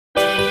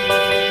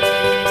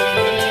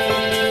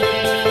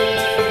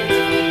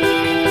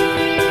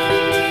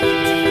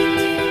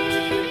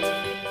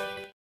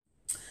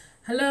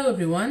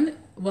everyone,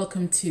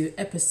 welcome to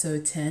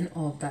episode 10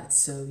 of That's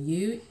So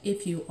You.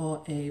 If you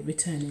are a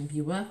returning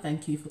viewer,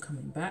 thank you for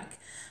coming back.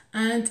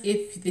 And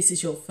if this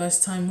is your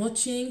first time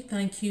watching,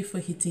 thank you for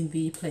hitting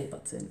the play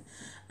button.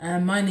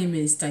 My name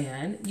is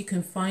Diane. You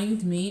can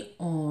find me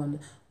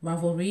on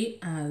Ravelry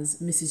as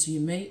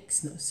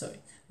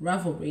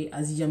Ravelry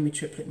as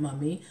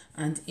YummyTripletMummy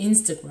and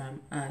Instagram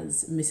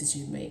as Mrs.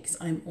 You Makes.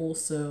 I'm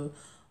also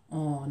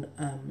on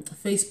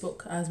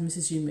Facebook as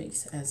Mrs. You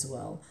Makes as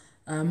well.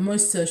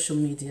 Most social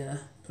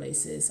media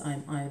places,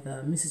 I'm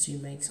either Mrs. You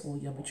Makes or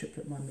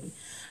YummyTripletMummy.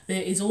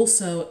 There is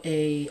also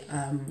a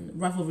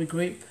Ravelry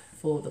group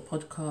for the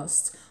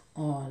podcast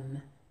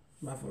on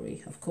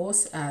Ravelry, of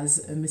course,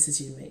 as Mrs.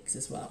 You Makes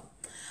as well.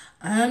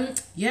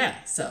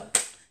 So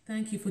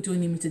thank you for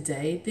joining me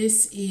today.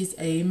 This is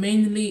a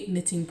mainly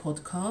knitting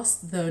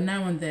podcast, though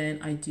now and then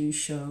I do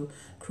show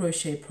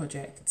crochet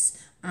projects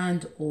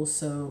and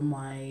also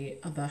my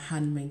other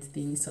handmade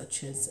things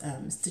such as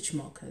stitch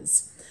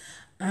markers.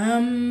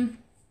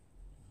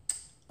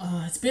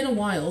 It's been a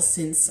while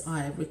since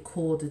I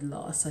recorded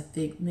last. I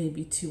think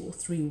maybe 2 or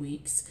 3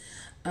 weeks.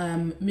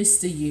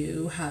 Mr.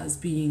 You has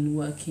been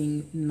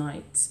working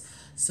nights,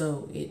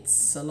 so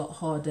it's a lot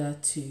harder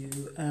to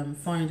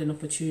find an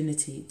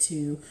opportunity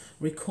to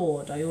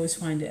record. I always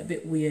find it a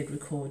bit weird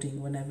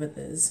recording whenever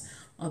there's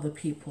other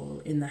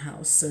people in the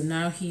house. So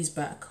now he's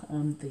back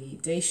on the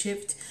day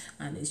shift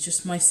and it's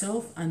just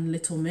myself and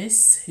little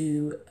miss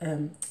who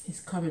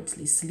is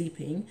currently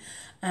sleeping.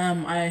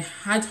 I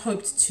had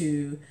hoped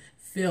to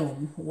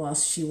film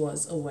whilst she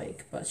was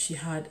awake, but she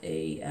had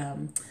a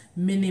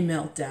mini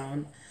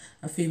meltdown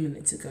a few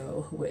minutes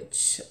ago,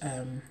 which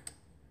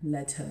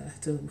led her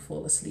to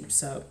fall asleep.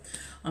 So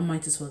I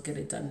might as well get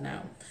it done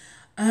now.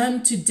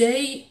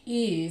 Today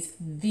is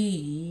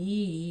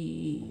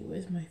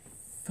where's my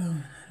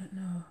phone? I don't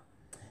know.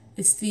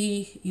 It's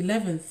the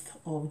 11th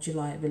of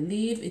July, I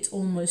believe. It's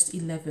almost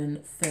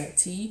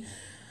 11:30.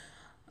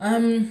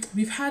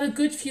 We've had a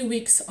good few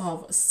weeks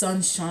of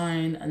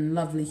sunshine and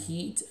lovely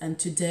heat, and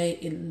today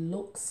it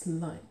looks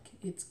like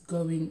it's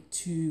going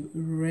to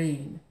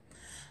rain.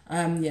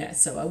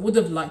 So I would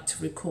have liked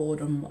to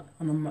record on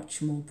a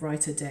much more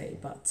brighter day,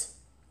 but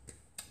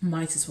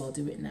might as well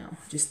do it now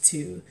just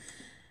to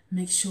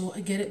make sure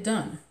I get it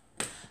done.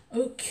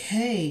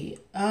 Okay,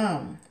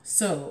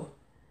 so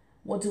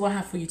what do I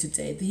have for you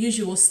today? The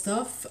usual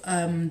stuff,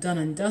 done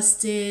and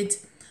dusted,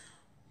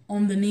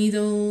 on the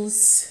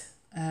needles.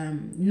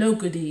 No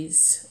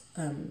goodies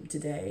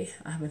today.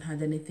 I haven't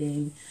had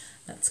anything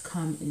that's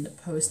come in the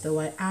post, though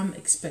I am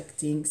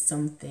expecting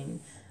something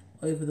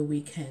over the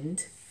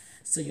weekend.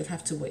 So you'll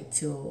have to wait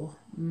till,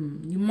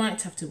 you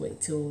might have to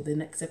wait till the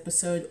next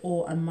episode,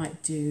 or I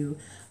might do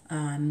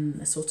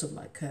a sort of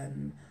like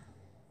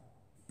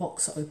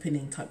box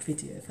opening type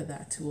video for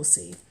that. We'll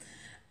see.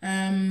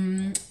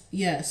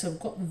 So I've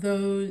got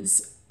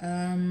those,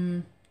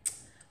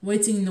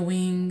 waiting in the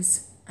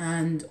wings,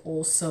 and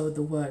also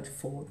the word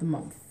for the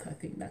month. I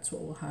think that's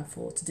what we'll have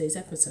for today's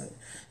episode.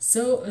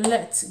 So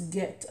let's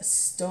get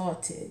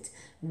started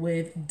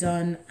with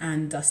done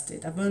and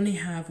dusted. I've only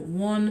have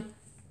one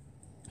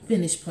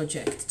finished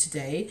project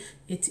today.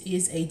 It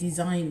is a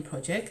design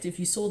project. If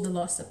you saw the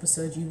last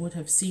episode, you would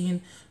have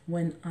seen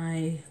when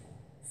I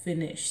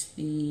finished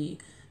the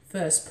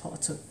first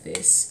part of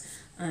this,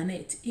 and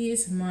it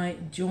is my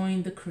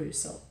Join the Crew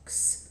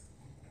socks.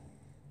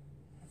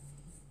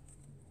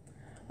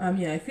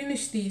 I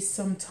finished these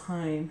some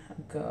time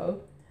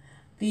ago.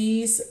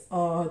 These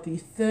are the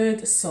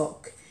third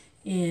sock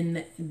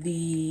in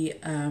the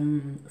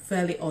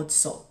Fairly Odd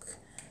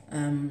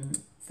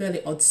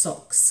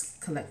Socks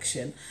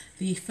collection.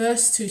 The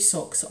first 2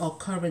 socks are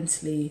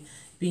currently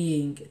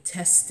being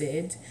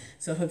tested,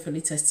 so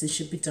hopefully testing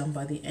should be done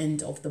by the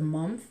end of the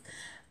month.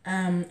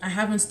 I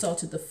haven't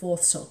started the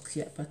 4th sock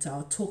yet, but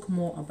I'll talk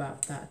more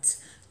about that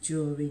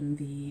during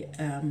the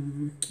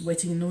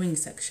waiting in the wing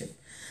section.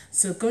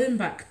 So going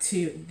back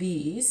to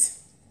these,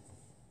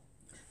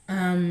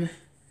 the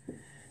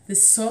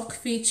sock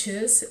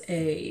features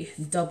a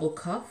double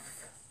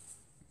cuff.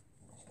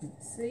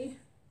 Let's see.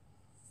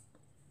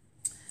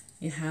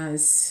 It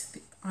has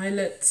the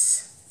eyelet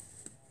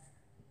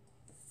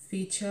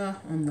feature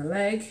on the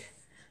leg,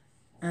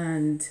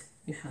 and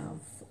you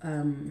have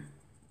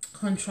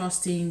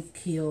contrasting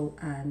heel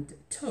and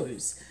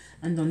toes.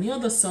 And on the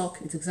other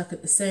sock, it's exactly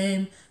the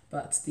same,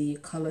 but the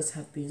colors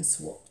have been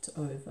swapped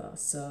over.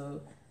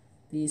 So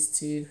these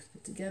two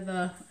put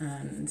together,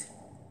 and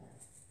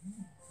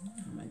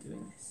how am I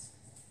doing this?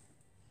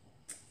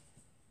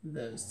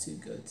 Those two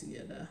go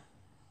together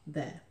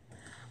there.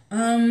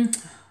 I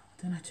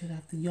don't actually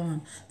have the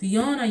yarn. The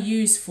yarn I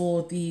use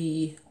for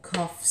the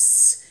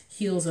cuffs,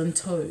 heels and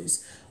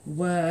toes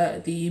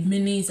were the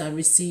minis I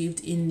received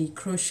in the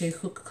Crochet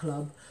Hook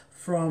Club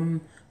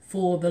from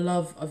For the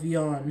Love of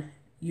Yarn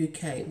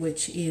UK,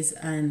 which is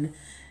an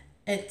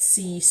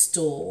Etsy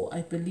store.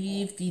 I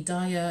believe the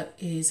dyer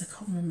is, I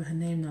can't remember her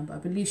name now, but I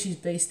believe she's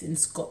based in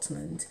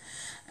Scotland,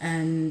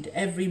 and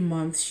every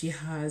month she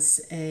has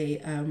a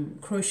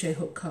crochet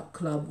hook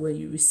club where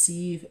you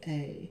receive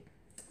a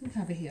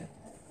have it here.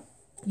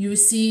 You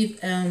receive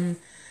a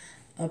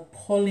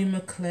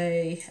polymer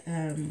clay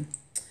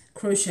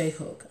crochet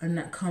hook, and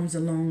that comes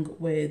along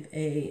with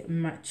a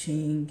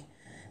matching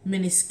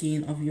mini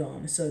skein of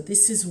yarn. So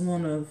this is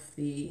one of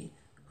the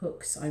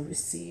hooks I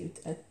received.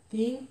 I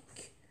think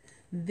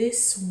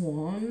this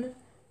one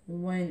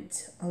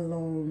went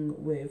along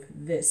with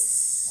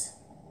this.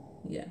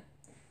 Yeah,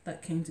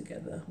 that came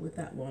together with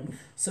that one.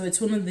 So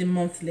it's one of the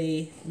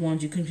monthly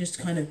ones. You can just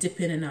kind of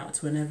dip in and out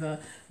whenever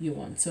you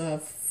want.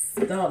 So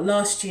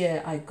last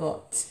year I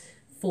got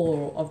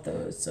 4 of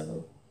those.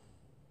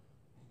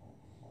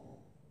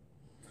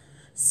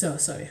 So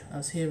sorry, I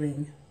was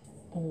hearing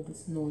all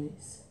this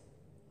noise.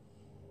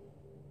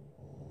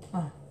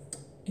 Ah,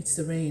 it's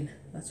the rain.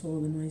 That's what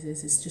all the noise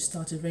is. It's just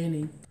started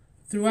raining.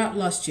 Throughout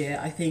last year,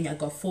 I think I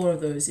got 4 of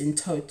those in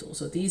total.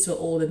 So these were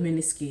all the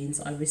mini skeins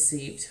I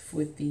received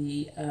with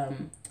the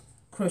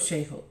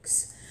crochet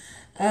hooks.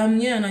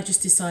 Yeah, and I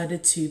just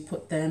decided to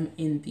put them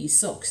in the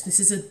socks. This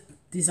is a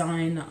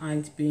design that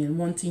I'd been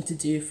wanting to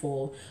do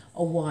for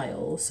a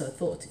while, so I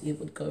thought it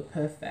would go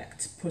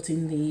perfect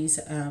putting these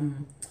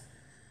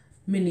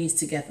minis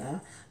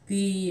together.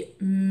 The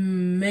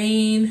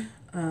main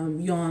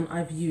yarn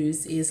I've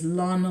used is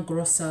Lana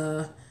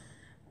Grossa,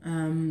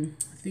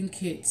 I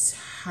think it's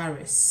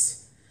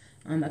Harris,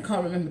 and I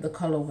can't remember the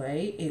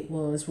colorway. It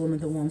was one of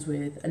the ones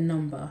with a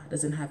number,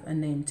 doesn't have a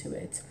name to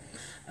it.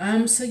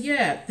 So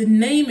yeah, the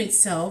name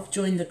itself,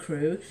 Join the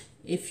Crew.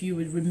 If you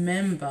would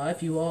remember,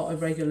 if you are a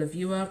regular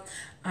viewer,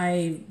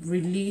 I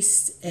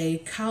released a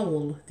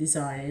cowl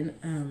design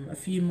a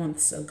few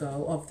months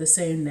ago of the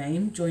same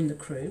name, Join the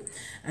Crew,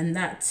 and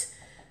that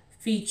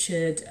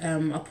featured,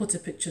 I'll put a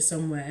picture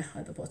somewhere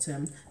at the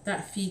bottom,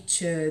 that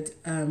featured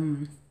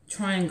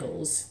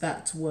triangles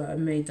that were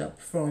made up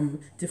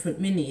from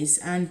different minis,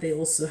 and they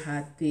also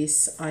had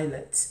this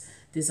eyelet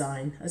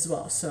design as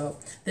well. So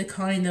they're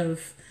kind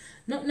of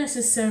not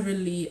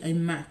necessarily a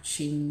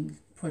matching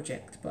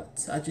project,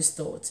 but I just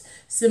thought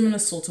similar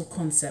sort of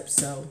concept,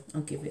 so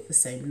I'll give it the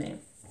same name.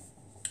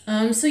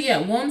 So yeah,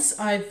 once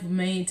I've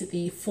made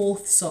the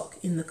 4th sock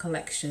in the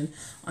collection,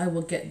 I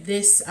will get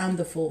this and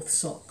the 4th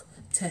sock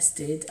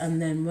tested,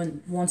 and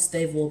then once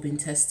they've all been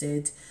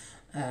tested,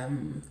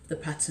 the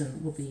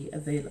pattern will be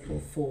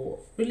available for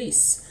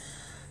release.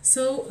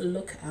 So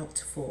look out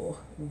for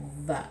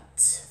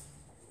that.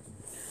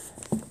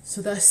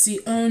 So that's the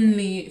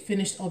only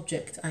finished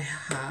object I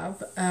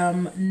have.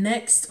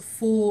 Next,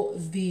 for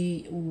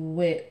the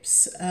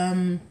whips,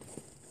 the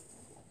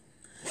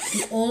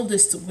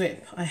oldest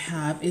whip I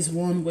have is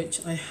one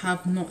which I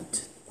have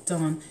not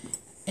done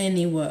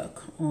any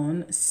work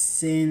on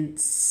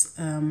since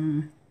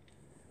I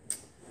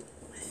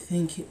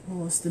think it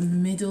was the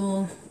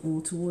middle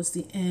or towards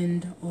the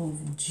end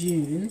of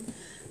June.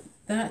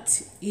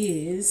 That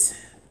is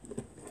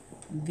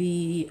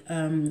the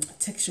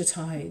texture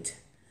tied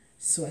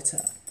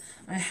sweater.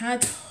 I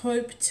had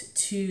hoped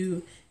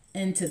to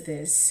enter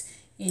this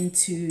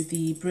into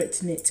the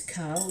Brit Knit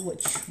Cow,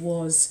 which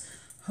was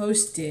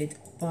hosted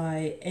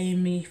by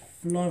Amy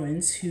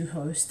Florence, who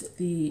hosts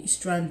the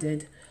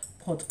Stranded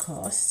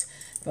podcast,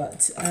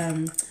 but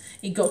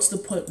it got to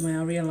the point where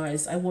I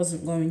realized I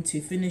wasn't going to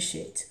finish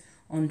it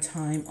on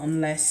time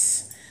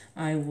unless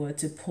I were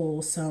to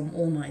pull some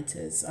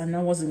all-nighters, and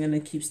I wasn't going to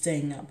keep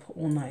staying up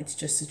all night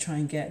just to try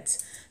and get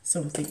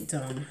something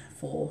done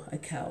for a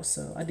cow.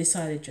 So I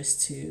decided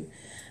just to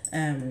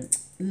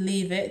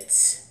leave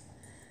it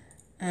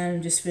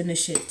and just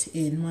finish it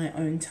in my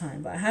own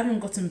time. But I haven't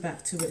gotten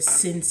back to it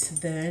since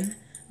then,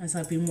 as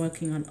I've been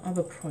working on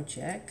other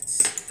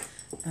projects.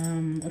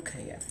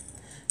 Okay, yeah.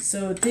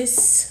 So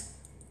this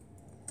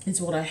is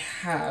what I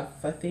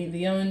have. I think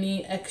the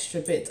only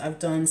extra bit I've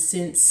done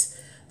since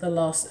the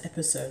last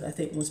episode, I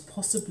think, was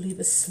possibly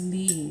the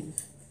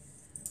sleeve.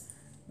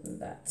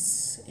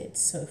 That's it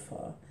so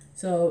far.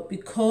 So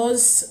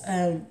because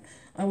I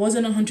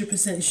wasn't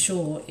 100%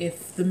 sure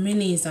if the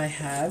minis I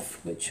have,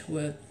 which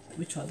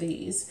are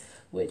these,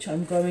 which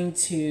I'm going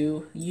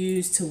to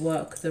use to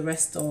work the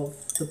rest of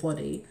the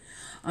body,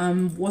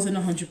 wasn't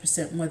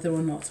 100% whether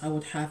or not I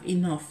would have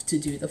enough to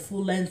do the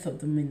full length of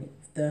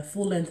the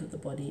full length of the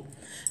body.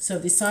 So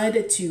I've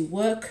decided to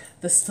work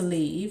the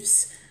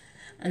sleeves,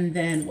 and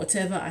then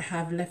whatever I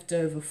have left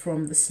over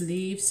from the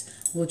sleeves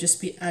will just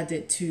be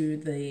added to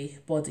the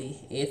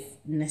body if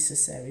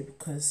necessary,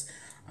 because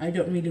I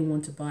don't really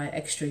want to buy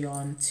extra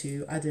yarn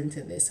to add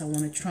into this. I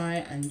want to try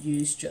and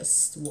use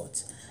just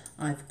what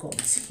I've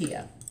got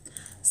here.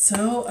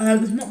 So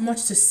there's not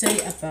much to say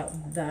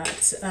about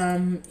that.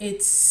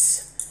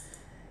 It's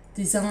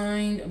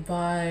designed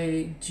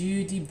by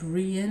Judy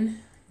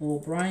Brian.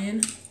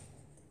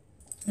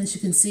 As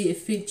you can see, it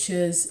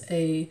features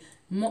a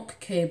mock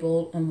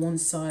cable on one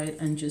side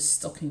and just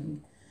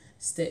stocking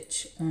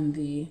stitch on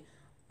the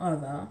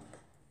other.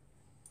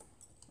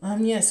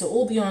 Yeah, so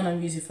all the yarn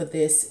I'm using for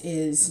this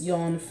is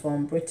yarn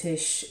from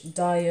British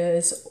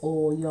dyers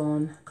or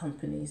yarn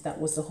companies.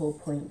 That was the whole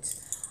point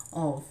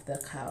of the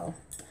cow.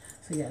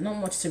 So yeah, not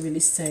much to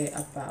really say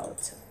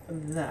about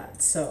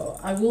that. So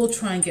I will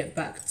try and get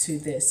back to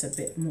this a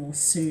bit more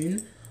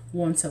soon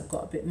once I've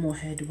got a bit more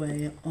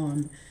headway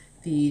on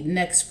the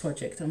next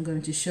project I'm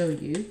going to show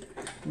you,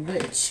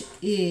 which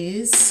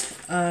is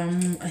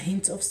a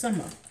hint of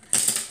summer.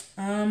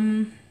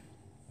 I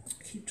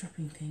keep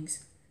dropping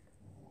things.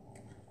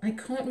 I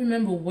can't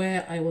remember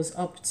where I was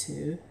up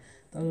to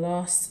the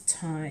last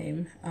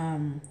time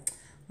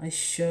I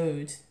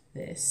showed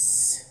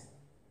this,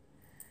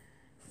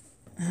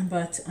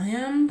 but I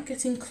am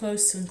getting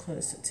closer and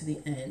closer to the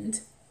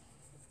end.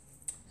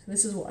 So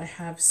this is what I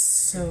have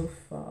so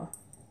far.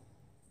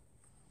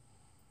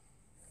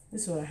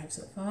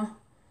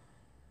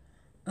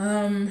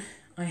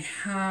 I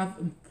have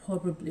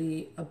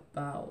probably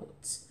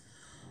about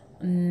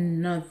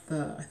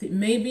another, I think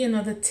maybe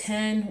another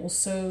 10 or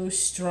so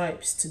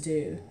stripes to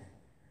do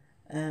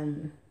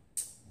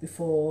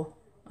before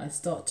I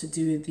start to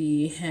do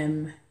the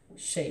hem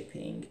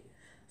shaping.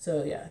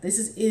 So yeah, this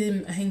is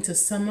in A Hint of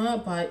Summer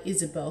by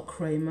Isabel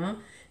Kramer.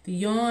 The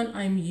yarn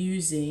I'm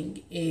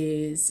using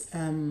is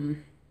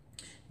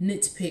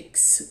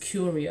Knitpicks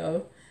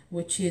Curio,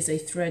 which is a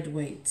thread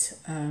weight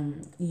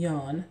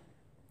yarn.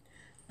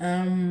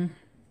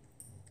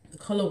 The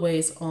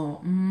colorways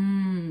are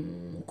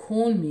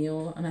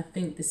cornmeal, and I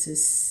think this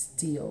is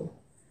steel.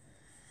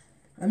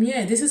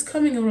 Yeah, this is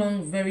coming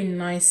along very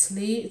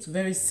nicely. It's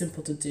very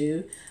simple to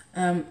do.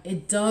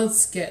 It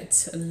does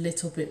get a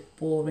little bit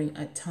boring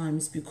at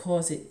times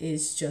because it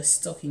is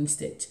just stocking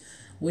stitch,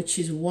 which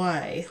is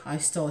why I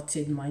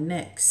started my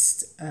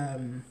next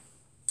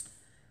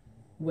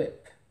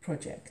whip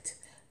project.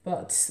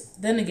 But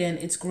then again,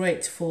 it's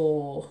great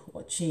for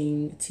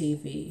watching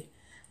TV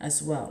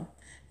as well.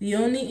 The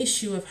only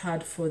issue I've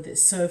had for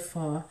this so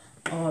far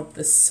are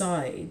the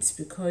sides,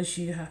 because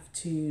you have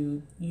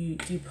to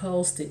do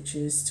purl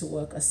stitches to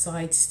work a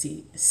side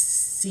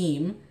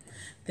seam.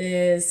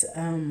 There's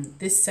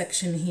this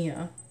section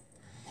here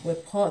where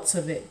parts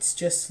of it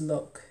just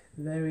look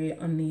very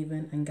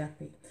uneven and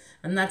gappy,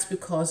 and that's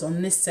because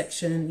on this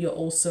section you're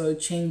also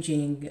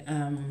changing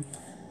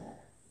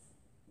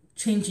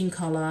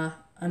color,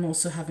 and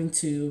also having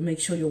to make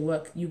sure you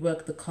work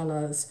the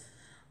colors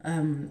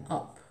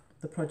up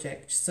the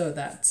project, so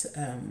that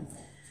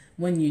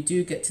when you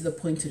do get to the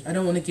point of, I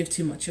don't want to give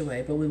too much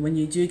away, but when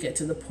you do get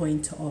to the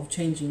point of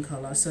changing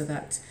color, so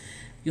that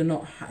you're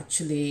not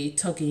actually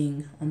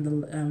tugging on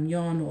the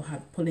yarn or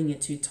pulling it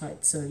too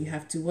tight. So you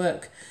have to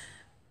work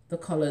the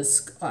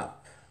colors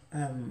up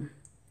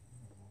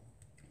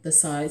the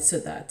sides so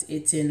that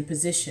it's in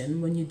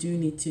position when you do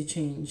need to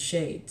change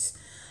shades.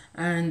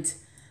 And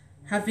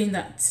having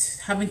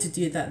to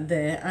do that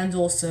there, and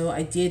also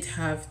I did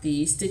have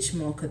the stitch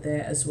marker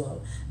there as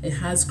well. It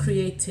has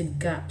created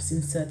gaps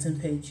in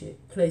certain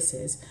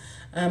places.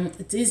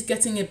 It is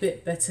getting a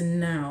bit better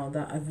now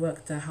that I've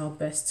worked out how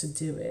best to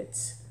do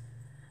it,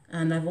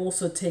 and I've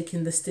also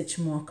taken the stitch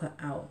marker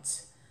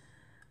out.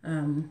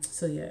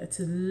 So yeah, it's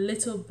a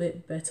little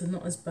bit better,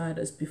 not as bad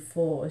as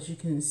before, as you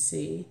can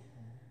see.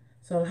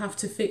 So I'll have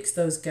to fix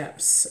those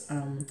gaps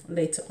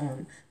later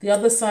on. The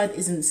other side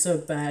isn't so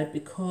bad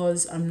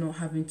because I'm not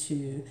having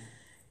to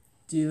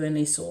do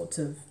any sort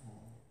of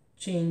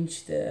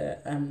change the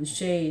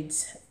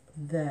shades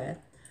there.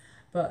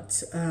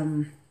 But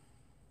I'm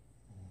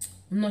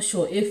not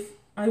sure if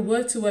I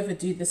were to ever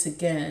do this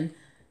again.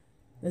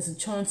 There's a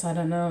chance, I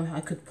don't know, I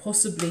could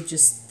possibly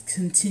just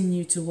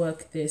continue to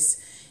work this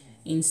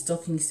in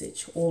stocking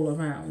stitch all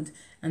around,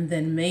 and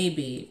then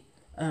maybe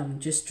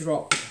just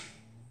drop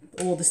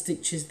all the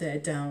stitches there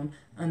down,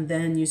 and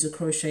then use a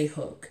crochet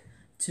hook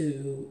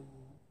to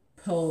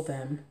purl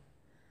them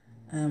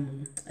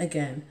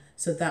again,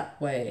 so that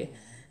way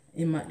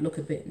it might look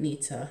a bit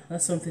neater.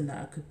 That's something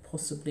that I could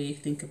possibly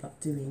think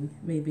about doing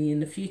maybe in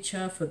the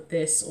future for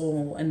this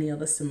or any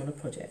other similar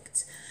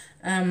project.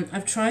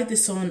 I've tried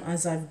this on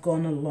as I've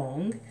gone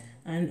along,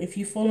 and if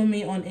you follow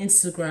me on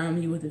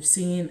Instagram, you would have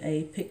seen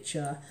a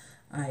picture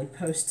I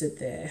posted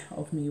there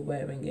of me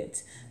wearing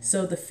it.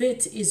 So the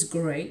fit is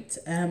great.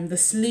 The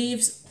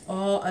sleeves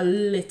are a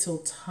little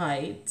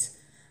tight,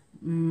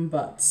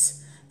 but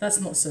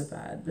that's not so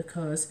bad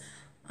because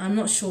I'm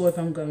not sure if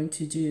I'm going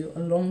to do a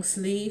long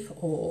sleeve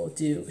or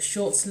do a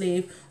short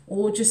sleeve,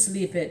 or just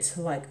leave it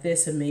like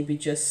this and maybe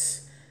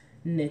just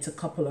knit a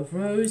couple of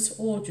rows,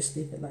 or just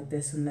leave it like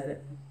this and let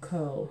it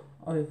curl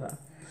over.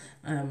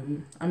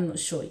 I'm not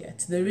sure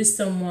yet. There is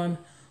someone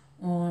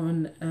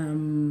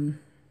on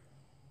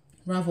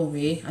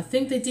Ravelry, I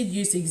think they did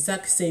use the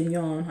exact same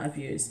yarn I've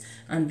used,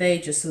 and they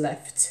just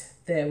left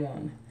their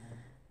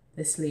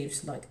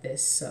sleeves like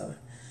this, so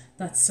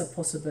that's a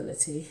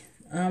possibility.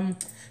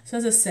 So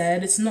as I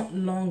said, it's not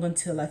long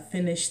until I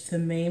finish the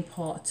main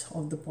part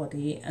of the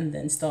body and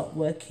then start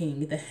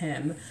working the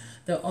hem.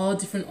 There are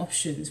different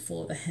options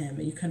for the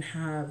hem. You can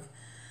have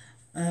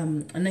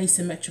an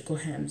asymmetrical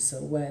hem,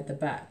 so where the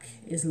back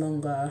is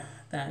longer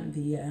than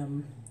the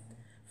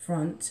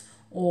front,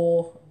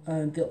 or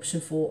the option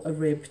for a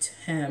ribbed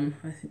hem.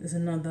 I think there's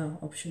another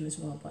option as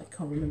well, but I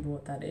can't remember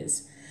what that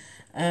is.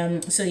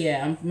 So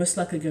yeah, I'm most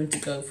likely going to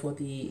go for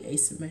the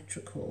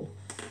asymmetrical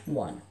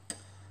one.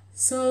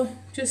 So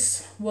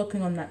just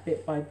working on that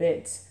bit by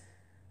bit.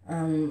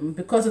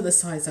 Because of the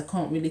size, I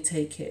can't really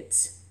take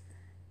it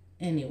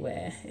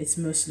anywhere. It's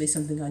mostly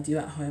something I do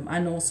at home,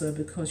 and also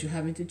because you're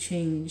having to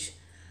change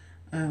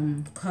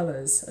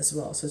colors as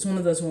well. So it's one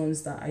of those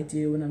ones that I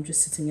do when I'm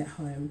just sitting at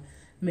home,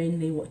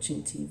 mainly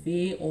watching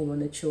TV or when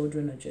the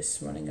children are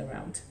just running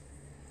around.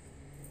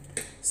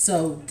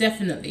 So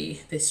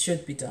definitely this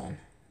should be done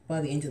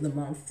by the end of the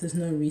month. There's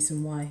no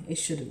reason why it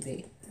shouldn't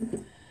be.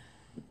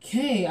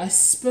 Okay, I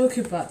spoke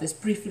about this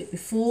briefly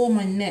before.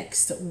 My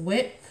next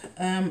whip.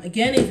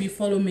 Again, if you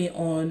follow me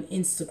on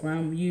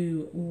Instagram,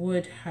 you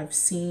would have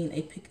seen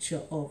a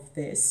picture of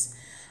this.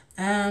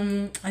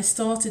 I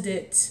started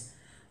it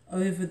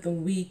over the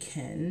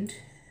weekend.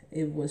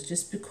 It was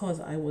just because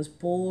I was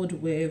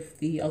bored with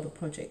the other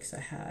projects I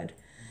had.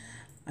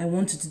 I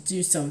wanted to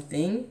do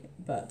something,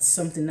 but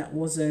something that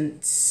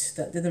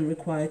didn't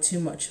require too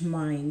much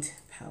mind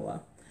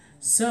power.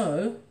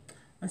 So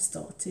I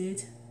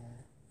started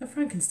a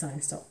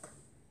Frankenstein sock.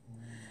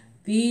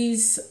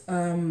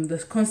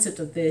 The concept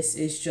of this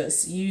is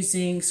just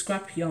using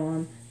scrap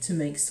yarn to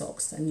make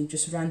socks, and you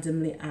just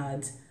randomly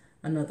add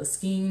another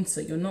skein,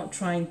 so you're not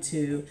trying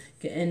to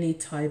get any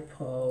type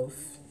of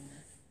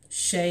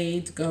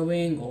shade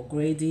going or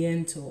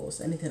gradient or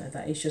anything like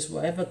that. It's just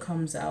whatever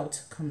comes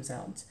out.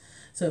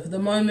 So for the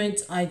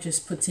moment, I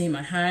just put in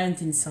my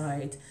hand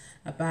inside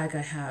a bag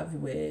I have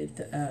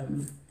with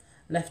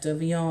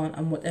leftover yarn,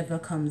 and whatever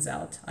comes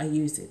out, I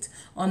use it,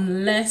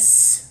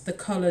 unless the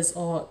colors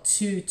are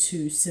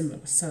too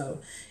similar. So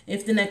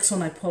if the next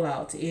one I pull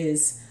out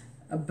is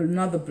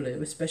another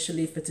blue,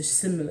 especially if it's a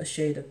similar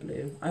shade of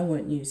blue, I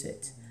won't use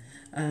it.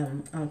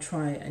 I'll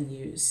try and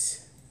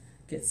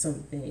get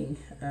something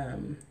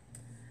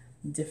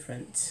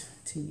different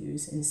to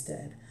use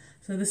instead.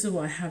 So this is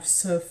what I have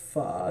so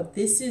far.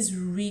 This is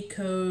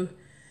Rico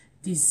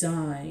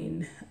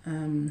Design. I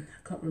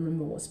can't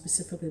remember what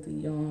specifically the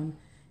yarn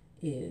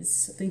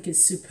is. I think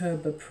it's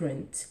Superba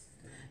Print.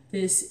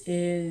 This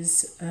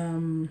is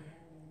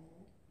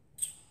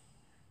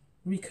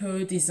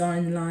Rico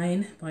Design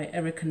Line by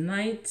Erica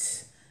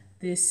Knight.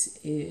 This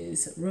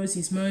is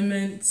Rosie's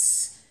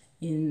Moments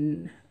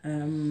in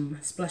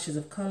splashes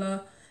of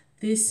color.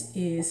 This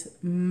is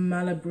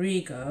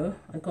Malabrigo.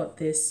 I got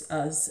this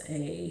as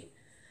a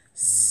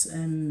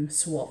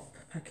swap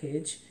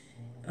package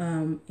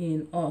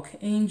in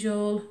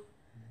Archangel.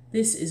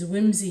 This is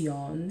Whimsy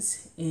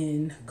Yarns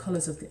in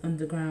Colours of the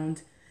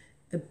Underground.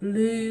 The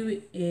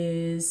blue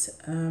is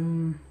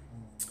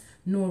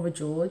Nora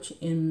George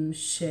in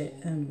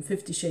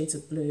 50 Shades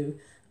of Blue.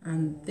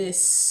 And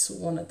this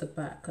one at the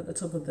back, at the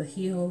top of the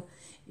heel,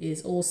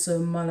 is also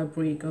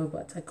Malabrigo,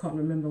 but I can't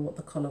remember what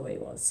the colourway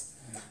was.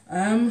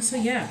 So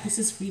yeah, this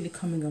is really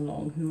coming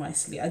along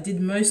nicely. I did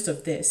most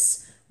of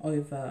this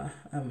over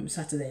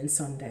Saturday and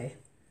Sunday.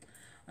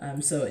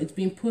 So it's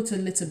been put a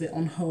little bit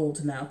on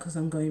hold now because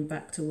I'm going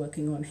back to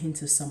working on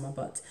Hint of Summer,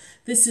 but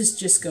this is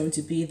just going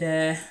to be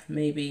there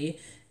maybe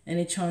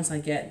any chance I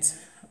get.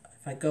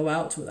 If I go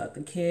out without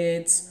the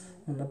kids,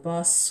 on the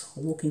bus,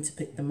 or walking to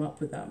pick them up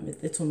without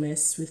little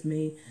miss with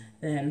me,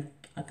 then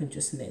I can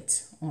just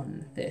knit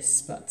on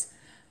this. But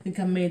I think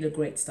I made a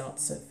great start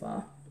so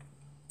far.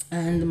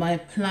 And my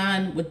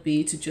plan would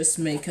be to just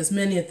make as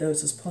many of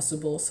those as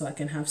possible so I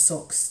can have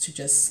socks to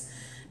just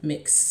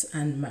mix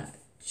and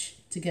match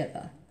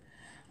together.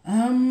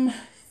 I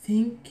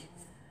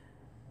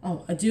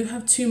do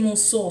have two more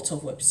sort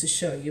of whips to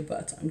show you,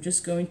 but I'm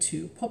just going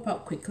to pop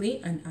out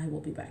quickly and I will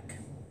be back.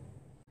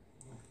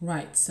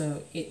 Right,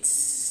 so it's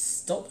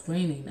stopped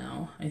raining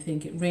now. I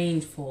think it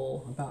rained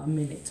for about a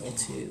minute or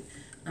two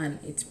and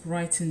it's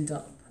brightened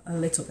up a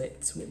little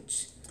bit,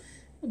 which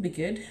will be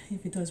good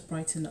if it does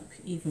brighten up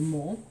even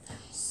more.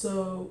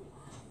 So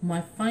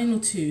my final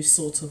two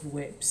sort of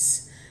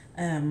whips,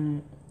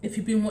 if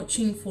you've been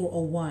watching for a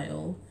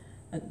while,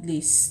 at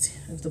least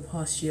of the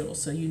past year or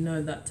so, you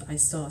know that I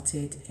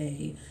started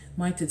a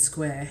mitered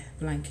square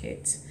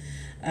blanket.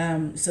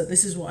 So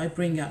this is what I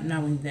bring out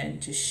now and then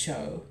to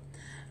show.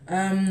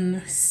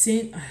 I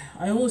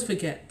always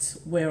forget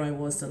where I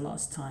was the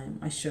last time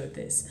I showed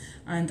this,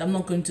 and I'm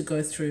not going to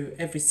go through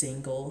every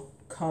single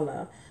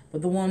color,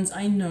 but the ones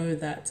I know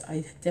that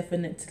I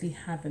definitely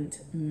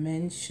haven't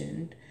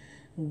mentioned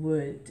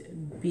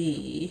would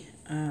be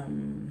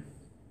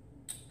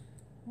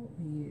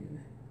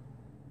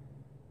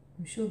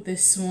I'm sure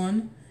this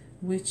one,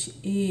 which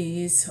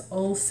is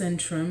All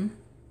Centrum.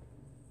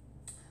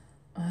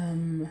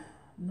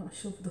 Not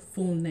sure for the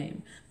full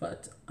name,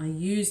 but I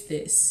used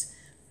this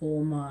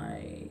for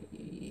my,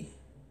 I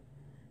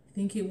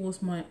think it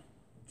was my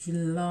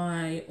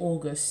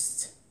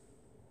July-August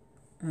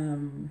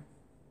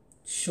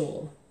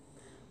shawl,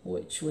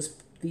 which was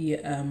the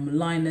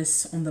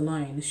Linus on the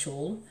Line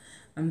shawl.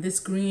 And this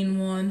green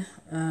one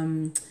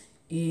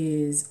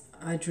is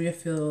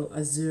Adriaphil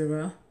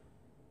Azura.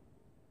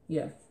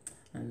 Yeah,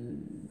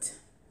 and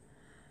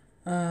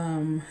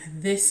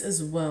this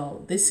as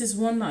well. This is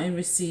one that I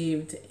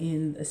received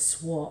in a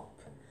swap.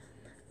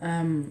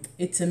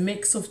 It's a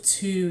mix of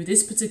two.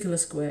 This particular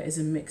square is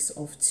a mix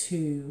of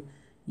two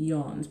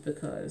yarns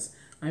because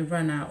I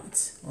ran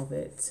out of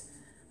it,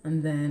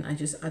 and then I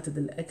just added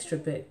the extra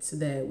bit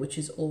there, which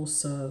is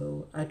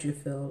also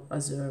Adriafil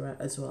Azura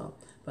as well,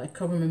 but I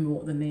can't remember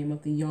what the name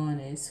of the yarn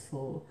is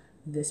for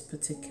this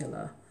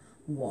particular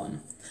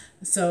one.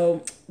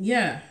 So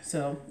yeah,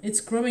 so it's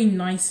growing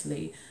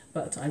nicely,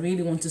 but I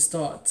really want to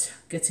start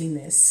getting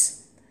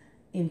this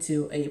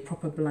into a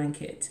proper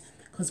blanket,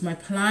 because my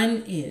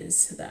plan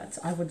is that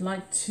I would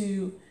like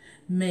to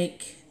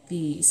make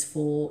these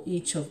for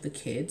each of the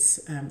kids.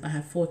 I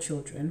have 4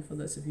 children, for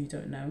those of you who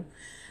don't know.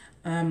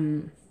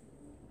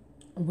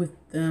 With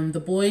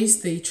the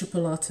boys, the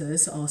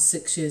tripletters are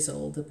 6 years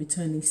old. They'll be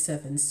turning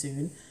 7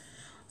 soon.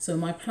 So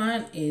my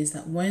plan is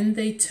that when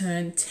they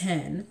turn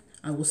 10,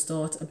 I will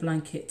start a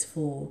blanket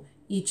for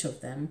each of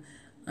them,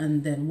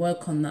 and then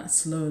work on that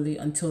slowly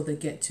until they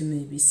get to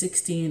maybe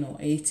 16 or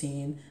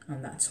 18,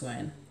 and that's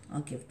when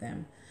I'll give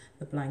them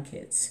the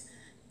blankets.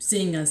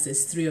 Seeing as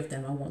there's 3 of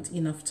them, I want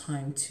enough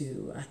time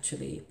to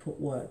actually put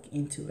work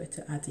into it,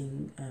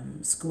 adding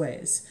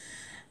squares.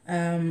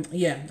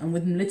 Yeah, and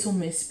with Little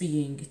Miss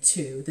being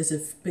 2, there's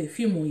a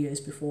few more years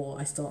before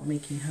I start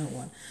making her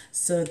one.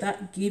 So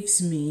that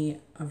gives me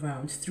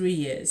around 3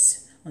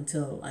 years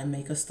until I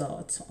make a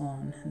start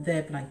on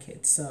their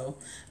blanket. So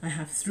I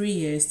have 3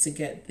 years to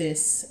get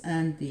this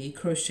and the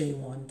crochet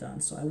one done.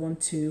 So I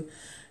want to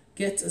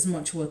get as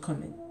much work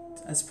on it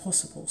as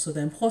possible. So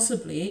then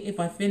possibly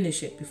if I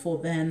finish it before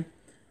then,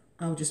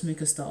 I'll just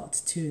make a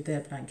start to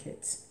their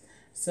blankets.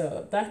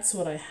 So that's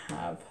what I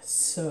have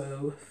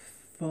so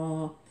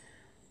far.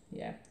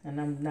 Yeah, and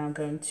I'm now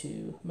going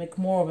to make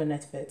more of an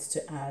effort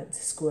to add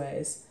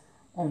squares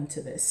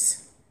onto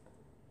this.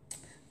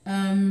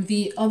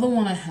 The other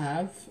one I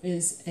have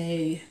is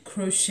a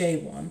crochet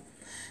one.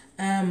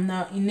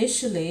 Now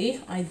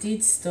initially I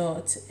did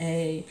start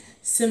a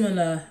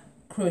similar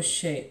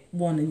crochet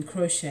one in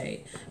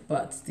crochet,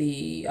 but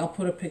I'll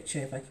put a picture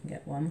if I can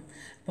get one,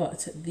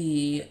 but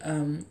the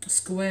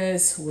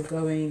squares were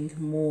going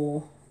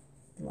more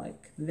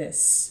like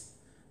this.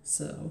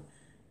 So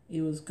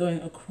it was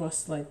going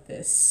across like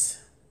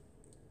this,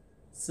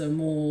 so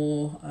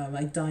more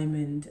like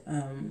diamond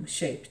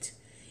shaped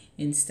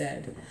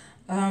instead.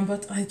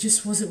 But I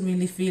just wasn't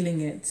really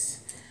feeling it,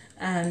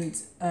 and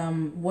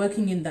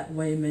working in that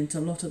way meant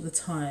a lot of the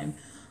time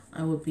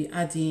I would be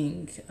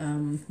adding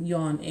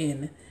yarn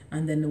in,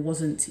 and then there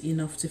wasn't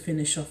enough to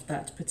finish off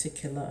that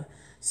particular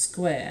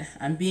square,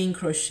 and being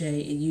crochet,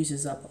 it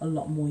uses up a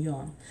lot more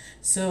yarn.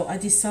 So I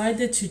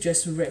decided to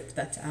just rip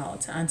that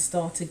out and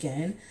start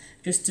again,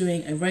 just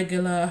doing a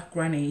regular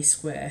granny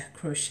square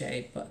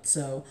crochet. But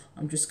so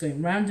I'm just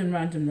going round and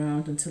round and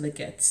round until it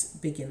gets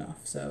big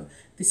enough. So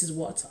this is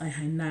what I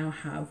now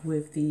have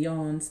with the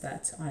yarns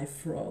that I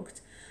frogged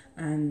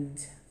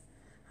and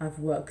have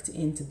worked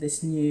into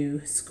this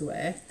new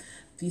square.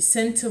 The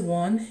center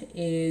one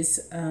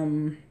is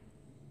 3rd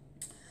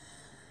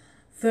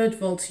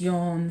Volt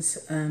Yarns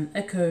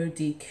Echo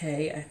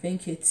DK. I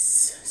think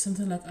it's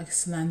something like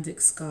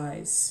Icelandic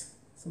Skies,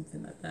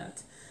 something like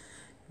that.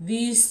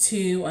 These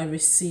 2 I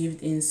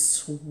received in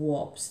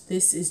swaps.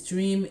 This is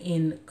Dream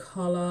in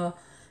Color.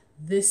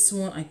 This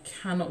one I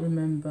cannot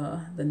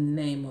remember the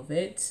name of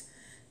it.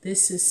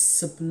 This is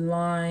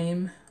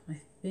Sublime, I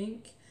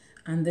think.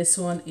 And this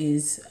one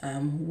is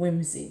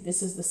Whimsy.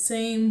 This is the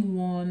same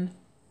one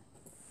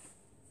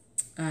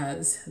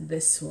as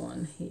this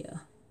one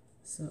here.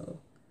 So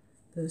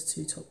those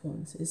 2 top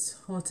ones. It's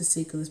hard to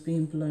see because it's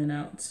being blown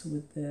out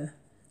with the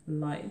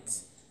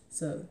light.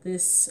 So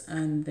this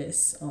and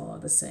this are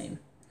the same.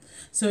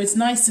 So it's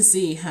nice to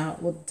see how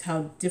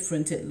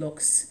different it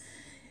looks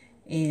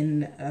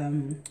in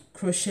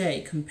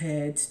crochet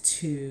compared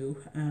to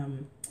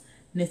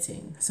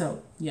knitting.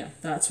 So yeah,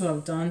 that's what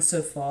I've done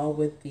so far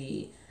with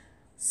the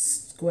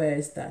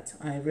squares that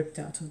I ripped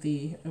out of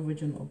the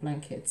original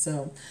blanket.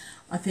 So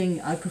I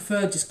think I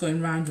prefer just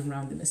going round and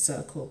round in a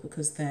circle,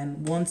 because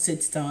then once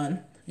it's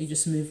done, you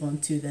just move on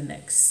to the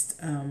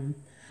next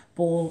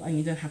ball, and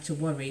you don't have to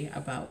worry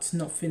about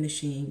not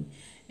finishing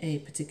a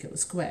particular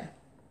square.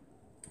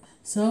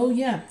 So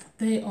yeah,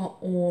 they are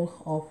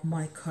all of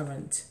my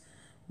current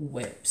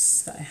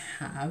whips that I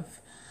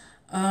have.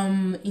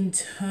 In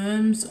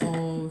terms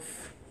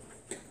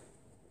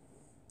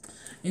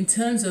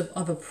of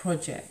other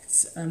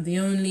projects, the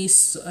only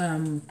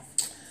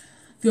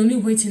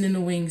waiting in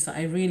the wings that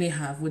I really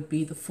have would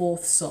be the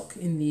 4th sock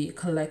in the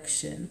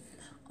collection.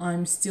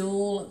 I'm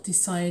still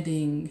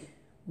deciding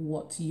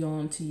what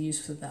yarn to use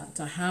for that.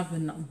 I have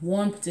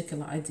one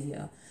particular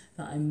idea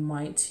that I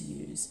might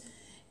use.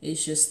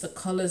 It's just the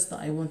colors that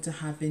I want to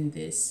have in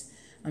this.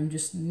 I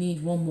just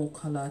need one more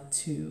color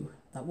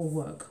that will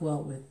work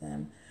well with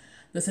them.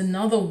 There's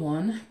another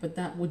one, but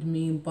that would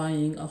mean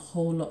buying a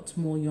whole lot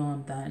more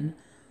yarn than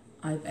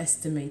I've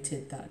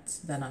estimated that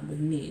I would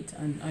need,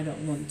 and I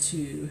don't want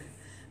to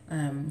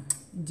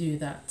do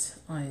that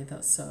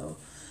either. So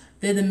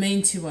they're the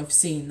main 2 I've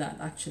seen that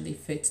actually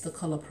fit the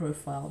color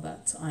profile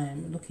that I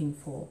am looking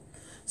for.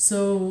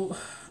 So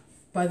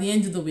by the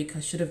end of the week I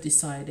should have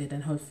decided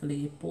and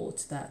hopefully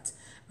bought that.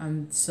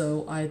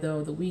 So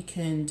either the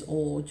weekend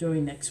or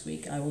during next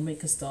week I will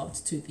make a start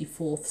to the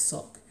fourth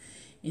sock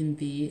in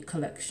the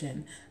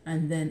collection,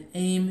 and then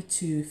aim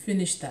to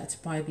finish that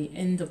by the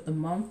end of the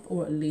month,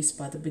 or at least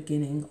by the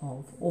beginning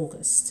of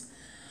August.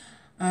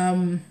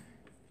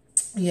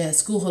 Yeah,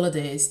 school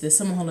holidays, the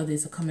summer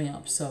holidays are coming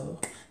up, so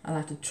I'll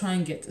have to try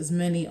and get as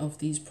many of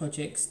these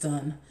projects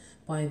done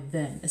by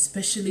then,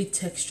 especially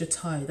texture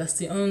tie. That's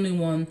the only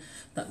one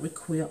that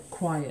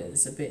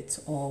requires a bit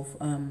of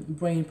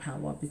brain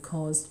power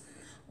because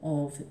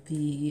of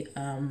the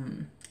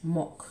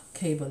mock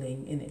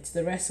cabling in it.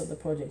 The rest of the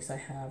projects I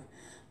have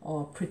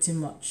are pretty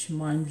much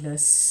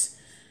mindless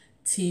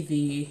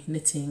TV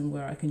knitting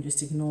where I can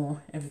just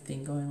ignore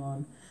everything going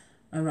on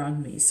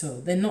around me. So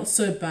they're not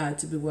so bad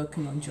to be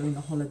working on during the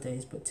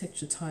holidays, but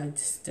texture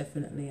tied,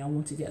 definitely I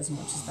want to get as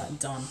much as that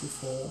done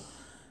before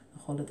the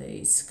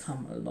holidays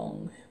come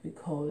along,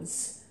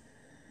 because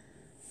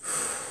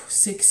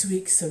 6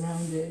 weeks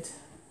surrounded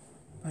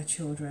by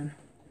children.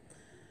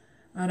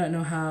 I don't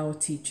know how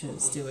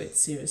teachers do it,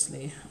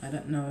 seriously. I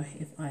don't know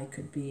if I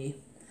could be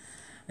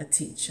a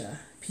teacher.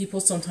 People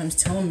sometimes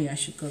tell me I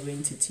should go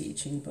into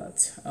teaching,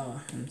 but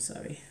I'm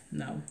sorry,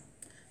 no.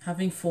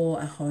 Having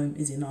 4 at home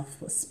is enough,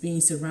 but being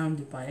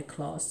surrounded by a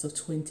class of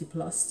 20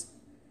 plus,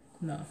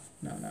 no.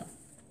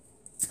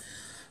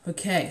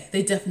 Okay,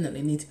 they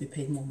definitely need to be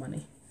paid more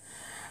money.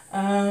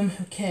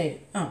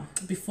 Okay,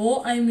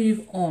 before I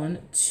move on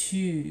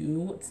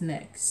to what's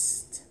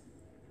next,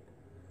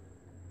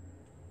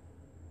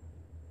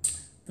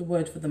 the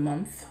word for the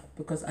month,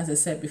 because as I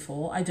said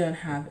before, I don't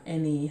have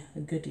any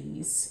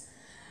goodies.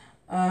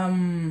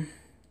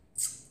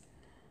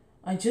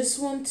 I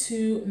just want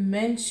to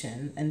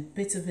mention a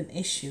bit of an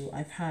issue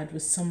I've had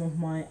with some of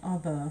my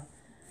other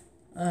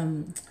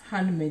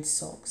handmade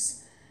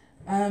socks.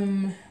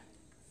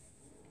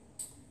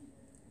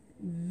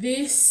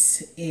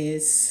 This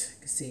is,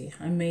 see,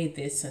 I made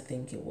this, I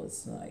think it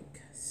was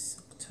like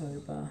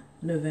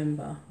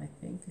November, I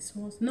think this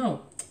was,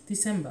 no,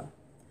 December,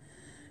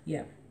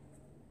 yeah.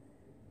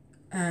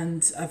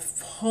 And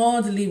I've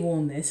hardly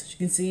worn this. As you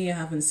can see, I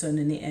haven't sewn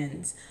any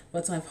ends,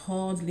 but I've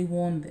hardly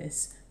worn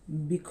this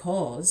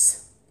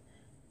because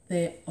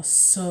they are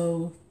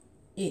so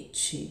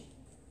itchy.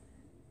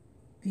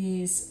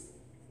 These,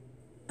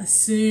 as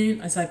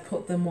soon as I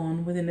put them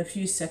on, within a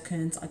few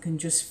seconds, I can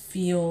just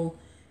feel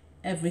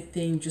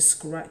everything just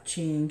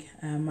scratching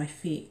my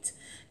feet.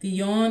 The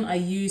yarn I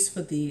used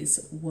for these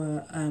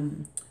were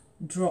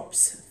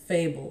Drops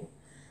Fable.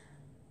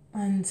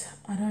 And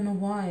I don't know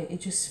why,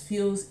 it just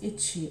feels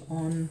itchy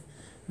on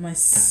my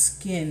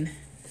skin.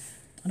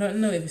 I don't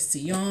know if it's the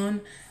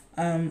yarn.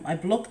 I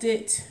blocked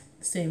it,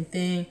 same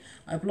thing.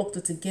 I blocked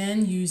it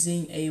again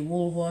using a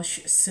wool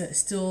wash,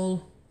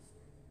 still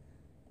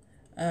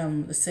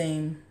the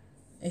same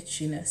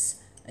itchiness.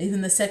 Even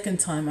the second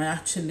time I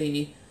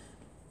actually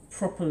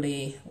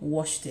properly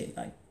washed it,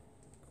 like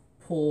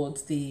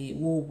poured the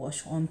wool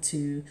wash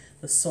onto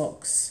the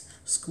socks,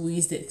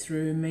 squeezed it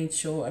through, made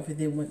sure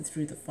everything went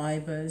through the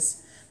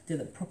fibers, did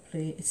it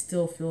properly. It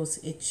still feels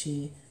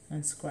itchy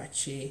and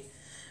scratchy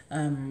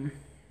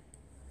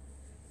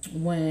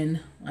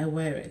when I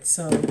wear it.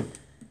 So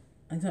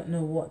I don't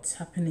know what's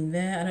happening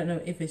there. I don't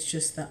know if it's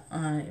just that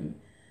I'm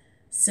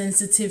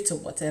sensitive to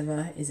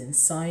whatever is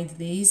inside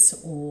these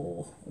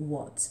or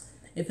what.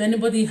 If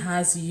anybody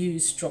has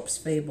used Drops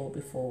Fable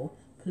before,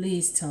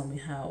 please tell me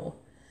how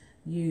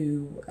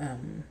you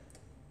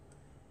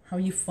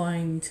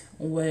find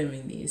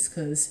wearing these,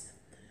 because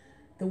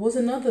there was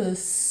another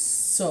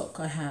sock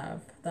I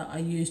have that I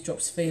used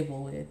Drops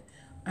Fable with,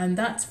 and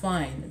that's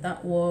fine.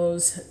 That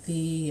was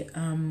the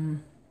I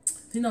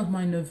think that was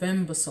my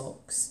November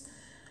socks,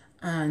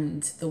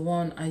 and the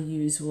one I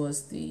used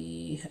was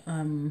the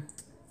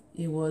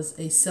it was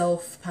a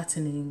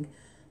self-patterning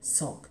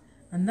sock,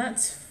 and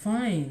that's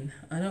fine.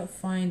 I don't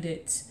find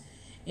it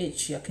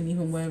itchy. I can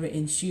even wear it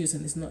in shoes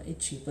and it's not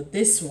itchy. But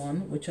this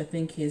one, which I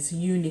think is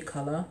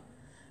unicolor,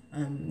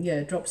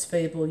 yeah, Drops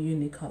Fable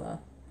unicolor,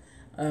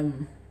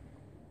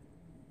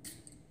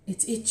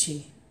 it's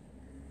itchy.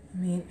 I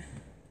mean,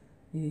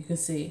 you can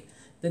see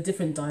the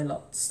different dye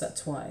lots,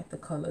 that's why the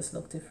colors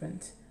look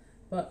different.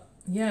 But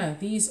yeah,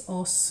 these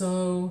are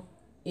so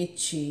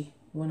itchy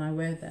when I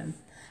wear them.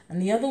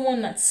 And the other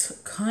one that's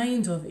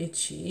kind of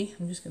itchy,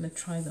 I'm just going to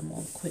try them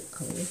on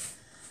quickly,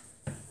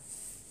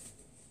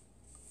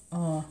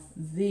 are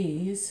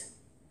these.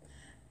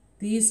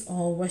 These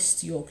are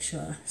West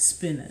Yorkshire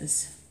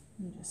spinners.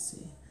 Let me just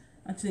see.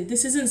 Actually,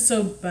 this isn't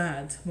so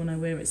bad when I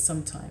wear it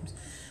sometimes,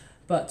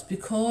 but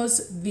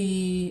because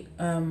the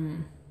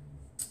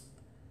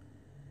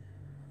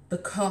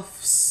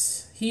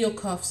cuffs, heel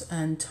cuffs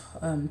and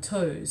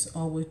toes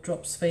are with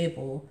Drops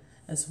Fable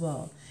as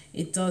well,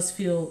 it does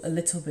feel a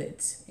little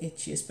bit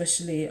itchy,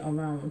 especially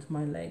around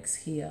my legs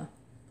here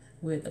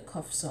where the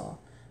cuffs are.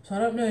 So I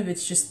don't know if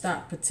it's just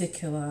that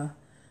particular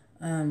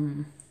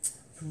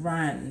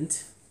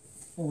brand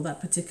or that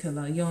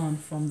particular yarn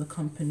from the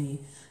company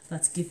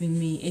that's giving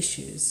me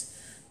issues,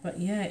 But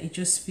yeah, it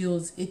just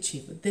feels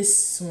itchy. But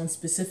this one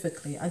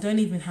specifically, I don't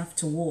even have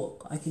to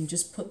walk. I can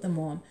just put them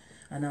on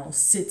and I'll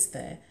sit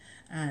there,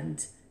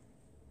 and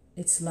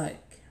it's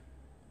like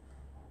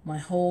my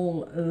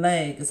whole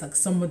leg is like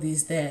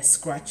somebody's there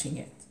scratching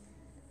it.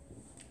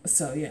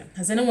 So yeah,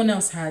 has anyone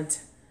else had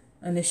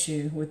an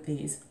issue with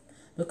these?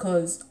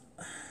 Because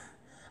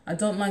I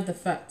don't like the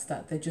fact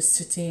that they're just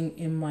sitting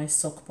in my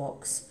sock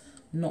box,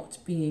 not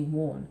being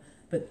worn.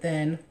 But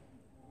then,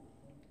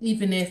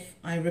 even if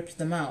I rip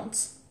them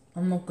out,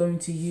 I'm not going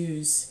to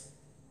use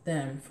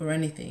them for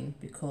anything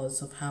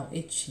because of how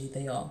itchy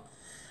they are.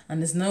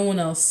 And there's no one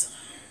else,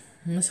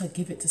 unless I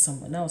give it to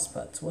someone else,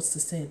 but what's to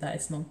say that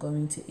it's not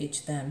going to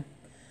itch them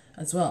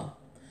as well?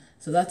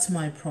 So that's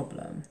my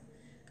problem.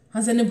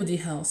 Has anybody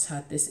else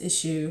had this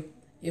issue?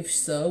 If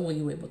so, were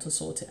you able to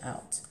sort it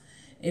out?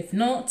 If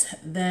not,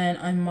 then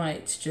I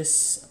might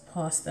just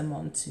pass them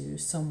on to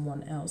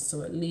someone else,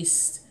 so at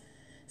least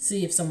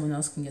see if someone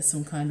else can get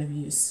some kind of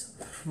use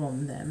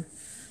from them.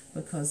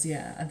 Because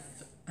yeah,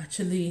 I've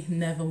actually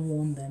never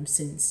worn them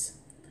since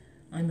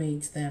I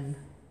made them.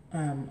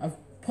 I've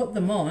put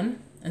them on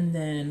and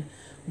then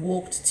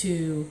walked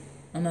to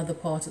another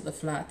part of the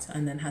flat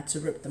and then had to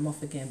rip them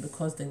off again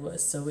because they were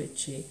so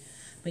itchy.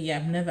 But yeah,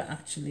 I've never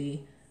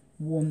actually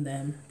worn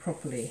them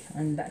properly,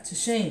 and that's a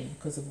shame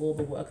because of all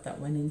the work that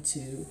went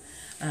into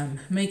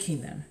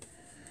making them.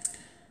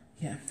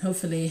 Yeah,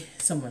 hopefully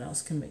someone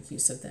else can make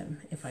use of them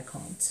if I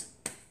can't.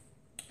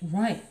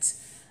 Right.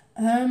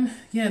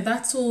 Yeah,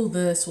 that's all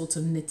the sort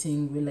of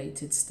knitting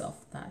related stuff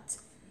that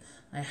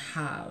I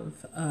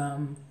have.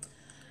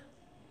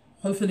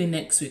 Hopefully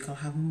next week I'll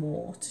have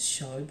more to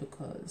show,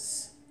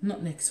 because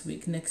not next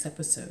week, next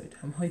episode.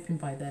 I'm hoping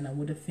by then I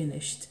would have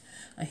finished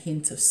a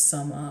hint of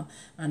summer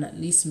and at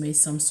least made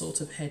some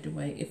sort of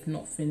headway, if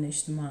not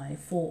finished my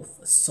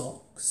 4th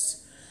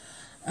socks.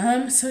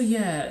 So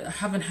yeah,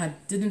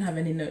 didn't have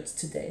any notes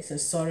today, so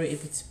sorry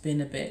if it's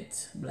been a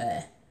bit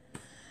bleh.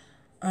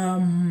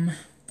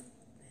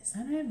 Is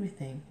that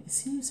everything? It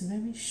seems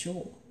very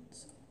short.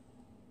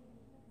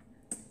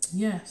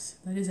 Yes,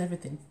 that is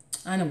everything.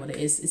 I know what it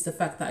is. It's the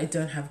fact that I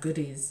don't have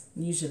goodies.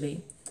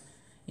 Usually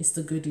it's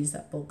the goodies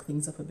that bulk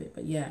things up a bit,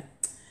 but yeah,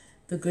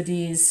 the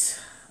goodies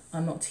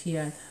are not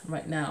here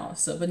right now.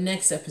 So the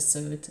next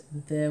episode,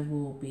 there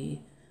will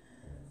be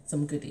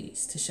some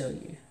goodies to show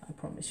you. I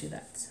promise you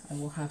that. I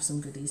will have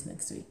some goodies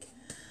next week.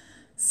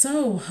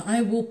 So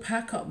I will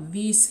pack up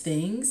these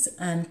things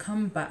and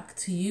come back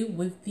to you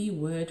with the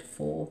word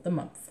for the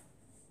month.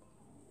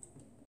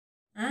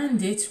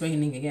 And it's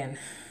raining again.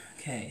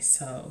 Okay,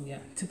 so yeah,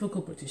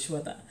 typical British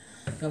weather.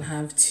 You'll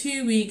have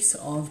 2 weeks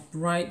of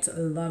bright,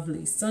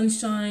 lovely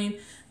sunshine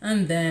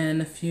and then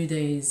a few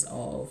days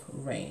of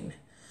rain.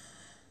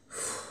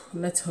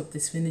 Let's hope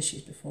this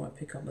finishes before I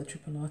pick up the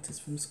triple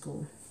artist from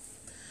school.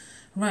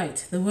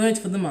 Right, the word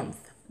for the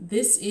month.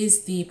 This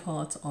is the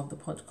part of the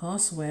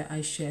podcast where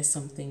I share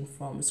something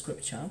from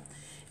scripture.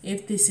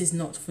 If this is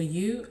not for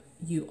you,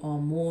 you are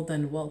more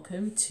than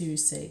welcome to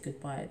say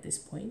goodbye at this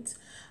point.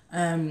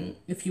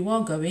 If you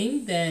are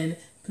going, then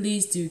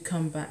please do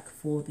come back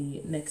for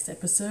the next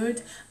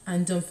episode,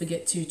 and don't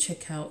forget to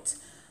check out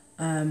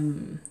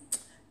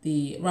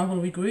the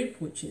Ravelry group,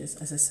 which is,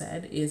 as I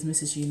said, is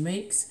Mrs. You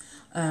Makes.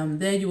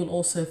 There you will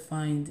also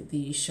find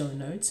the show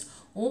notes.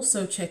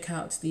 Also check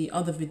out the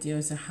other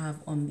videos I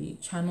have on the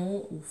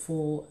channel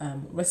for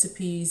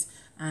recipes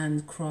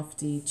and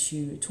crafty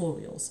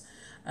tutorials.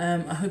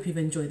 I hope you've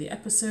enjoyed the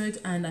episode,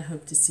 and I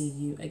hope to see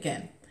you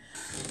again.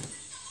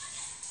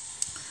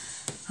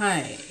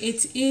 Hi,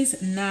 it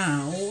is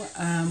now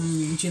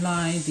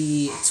July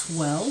the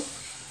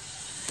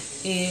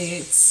 12th.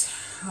 It's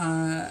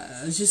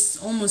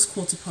just almost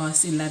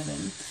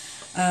 11:15.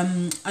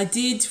 I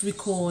did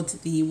record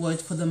the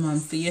word for the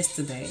month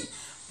yesterday,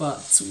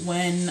 but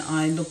when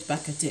I looked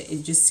back at it,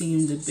 it just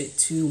seemed a bit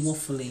too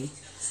waffly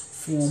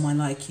for my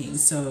liking.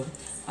 So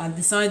I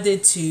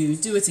decided to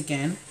do it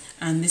again,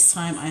 and this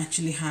time I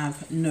actually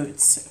have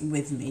notes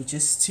with me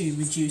just to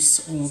reduce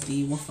all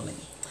the waffling.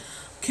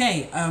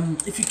 Okay,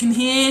 if you can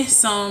hear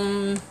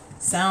some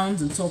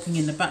sounds and talking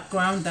in the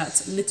background,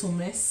 that's Little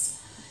Miss.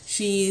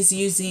 She is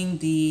using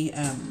the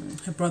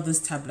her brother's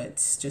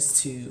tablet just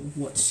to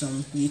watch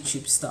some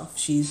YouTube stuff.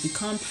 She's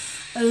become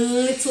a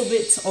little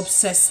bit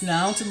obsessed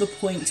now, to the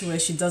point where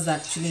she does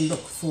actually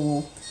look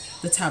for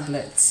the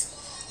tablet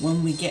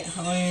when we get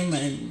home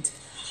and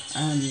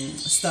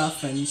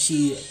stuff, and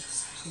she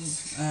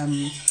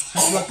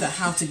has worked out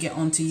how to get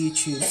onto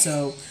YouTube.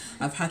 So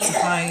I've had to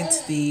hide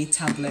the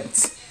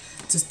tablet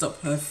to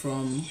stop her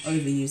from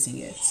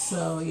overusing it.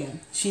 So yeah,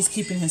 she's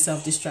keeping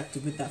herself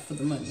distracted with that for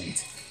the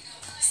moment.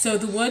 So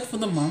the word for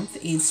the month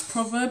is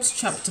Proverbs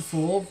chapter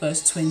 4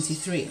 verse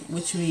 23,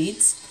 which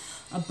reads,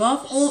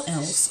 "Above all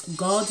else,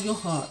 guard your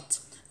heart,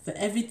 for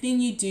everything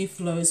you do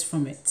flows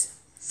from it."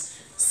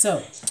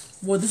 So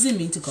what does it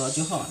mean to guard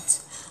your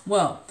heart?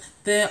 Well,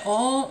 there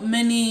are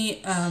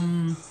many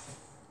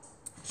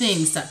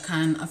things that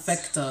can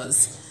affect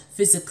us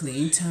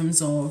physically in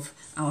terms of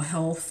our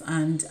health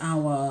and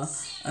our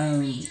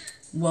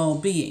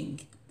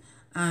well-being.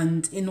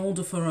 And in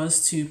order for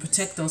us to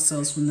protect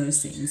ourselves from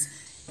those things,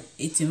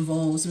 it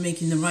involves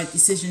making the right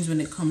decisions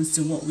when it comes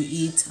to what we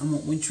eat and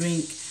what we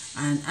drink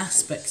and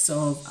aspects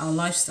of our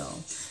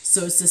lifestyle.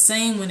 So it's the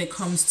same when it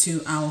comes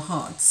to our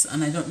hearts.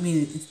 And I don't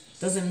mean, it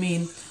doesn't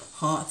mean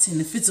heart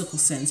in a physical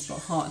sense, but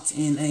heart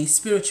in a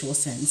spiritual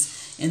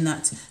sense, in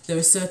that there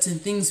are certain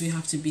things we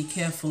have to be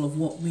careful of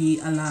what we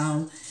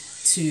allow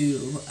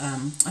to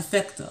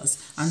affect us.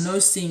 And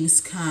those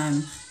things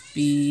can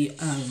be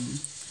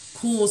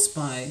caused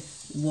by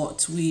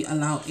what we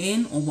allow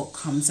in or what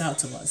comes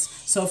out of us.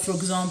 So for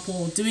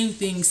example, doing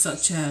things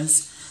such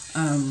as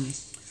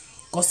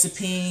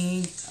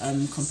gossiping,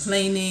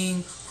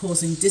 complaining,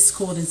 causing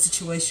discord in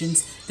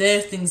situations,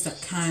 they're things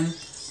that can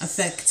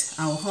affect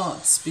our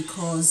hearts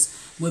because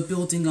we're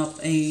building up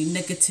a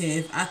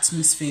negative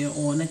atmosphere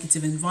or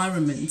negative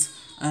environment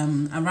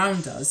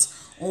around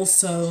us.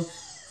 Also,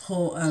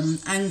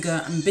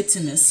 anger and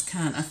bitterness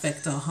can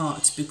affect our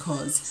heart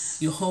because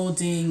you're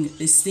holding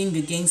this thing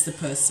against the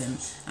person,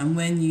 and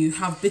when you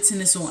have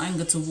bitterness or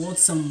anger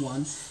towards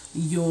someone,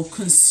 you're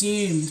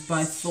consumed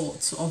by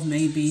thoughts of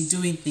maybe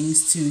doing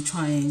things to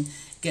try and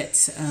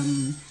get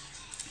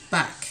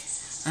back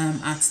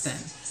at them.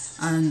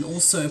 And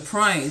also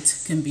pride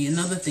can be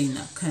another thing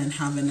that can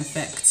have an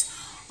effect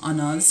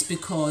on us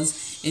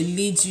because it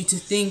leads you to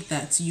think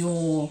that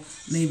you're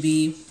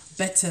maybe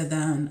better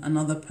than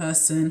another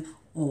person,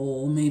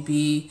 or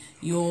maybe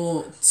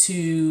you're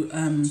to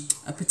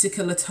a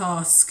particular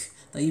task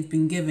that you've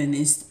been given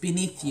is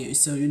beneath you.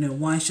 So, you know,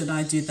 why should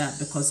I do that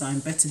because I'm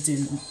better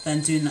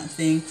than doing that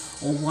thing?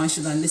 Or why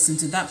should I listen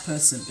to that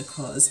person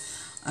because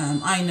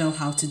I know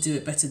how to do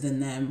it better than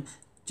them,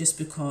 just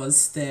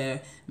because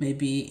they're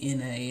maybe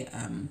in a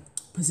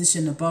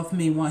position above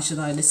me? Why should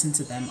I listen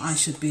to them? I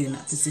should be in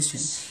that position.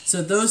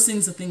 So those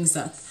things are things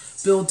that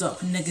build up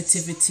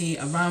negativity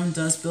around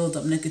us, build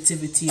up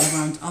negativity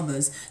around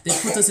others. They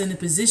put us in a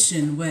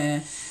position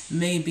where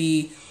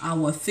maybe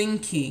our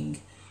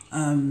thinking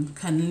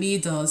can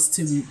lead us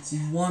to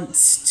want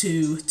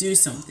to do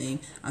something,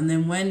 and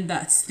then when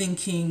that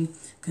thinking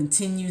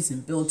continues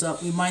and builds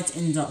up, we might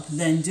end up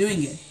then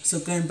doing it. So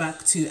going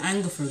back to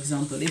anger, for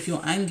example, if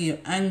you're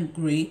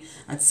angry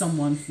at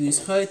someone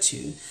who's hurt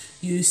you,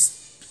 you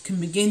can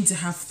begin to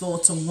have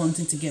thoughts of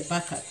wanting to get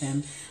back at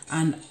them,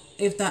 and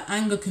if that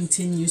anger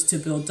continues to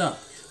build up,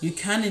 you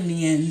can in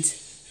the end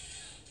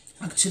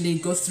actually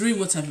go through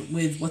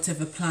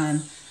whatever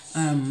plan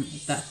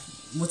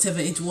whatever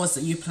it was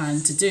that you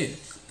planned to do.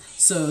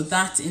 So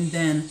that in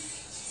then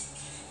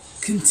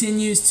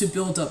continues to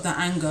build up that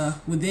anger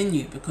within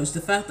you, because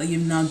the fact that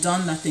you've now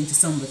done that thing to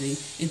somebody,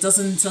 it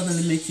doesn't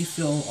suddenly make you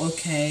feel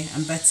okay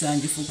and better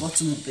and you've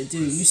forgotten what they do.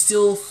 You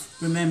still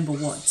remember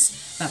what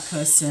that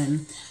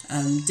person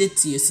did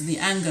to you. So the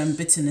anger and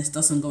bitterness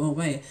doesn't go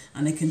away,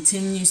 and it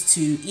continues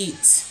to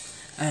eat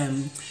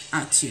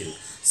at you.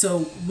 So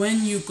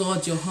when you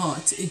guard your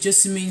heart, it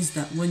just means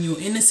that when you're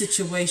in a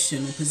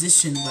situation or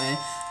position where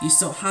you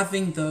start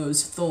having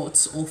those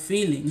thoughts or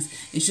feelings,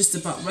 it's just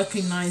about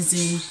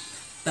recognizing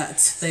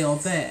that they are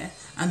there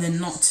and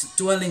then not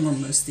dwelling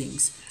on those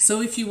things.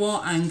 So if you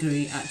are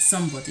angry at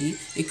somebody,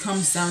 it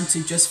comes down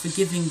to just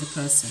forgiving the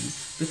person,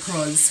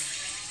 because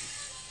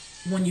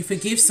when you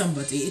forgive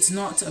somebody, it's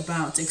not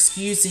about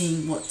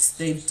excusing what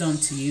they've done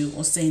to you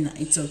or saying that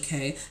it's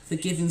okay.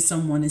 Forgiving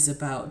someone is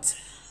about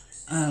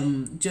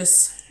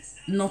just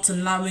not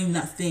allowing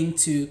that thing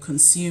to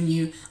consume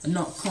you, and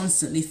not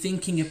constantly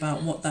thinking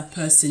about what that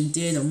person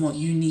did and what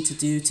you need to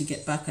do to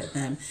get back at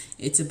them.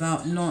 It's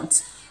about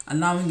not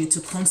allowing it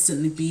to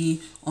constantly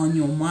be on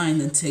your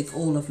mind and take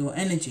all of your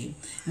energy.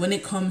 When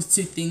it comes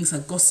to things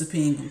like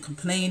gossiping and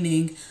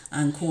complaining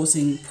and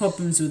causing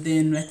problems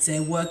within, let's say,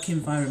 a work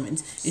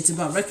environment, it's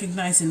about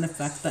recognizing the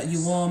fact that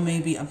you are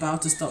maybe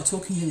about to start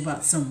talking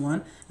about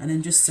someone, and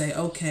then just say,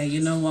 okay, you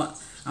know what,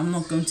 I'm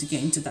not going to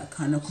get into that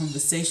kind of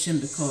conversation,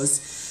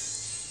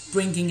 because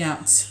bringing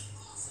out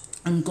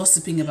and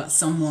gossiping about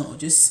someone, or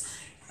just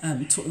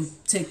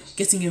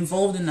getting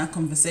involved in that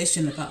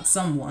conversation about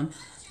someone,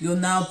 you're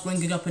now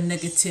bringing up a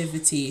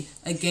negativity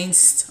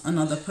against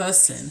another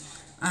person,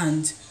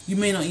 and you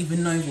may not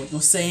even know what you're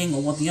saying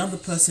or what the other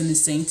person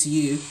is saying to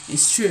you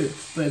is true,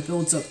 but it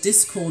builds up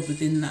discord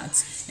within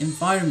that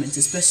environment,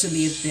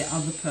 especially if the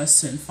other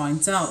person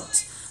finds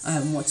out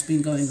what's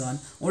been going on.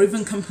 Or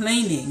even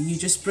complaining, you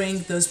just bring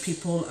those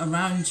people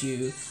around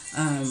you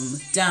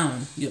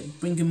down. You're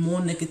bringing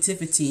more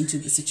negativity into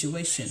the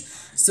situation.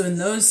 So in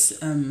those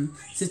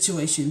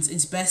situations,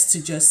 it's best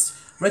to just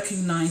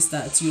recognize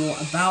that you're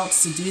about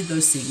to do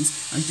those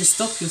things and just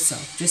stop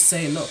yourself. Just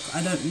say, look,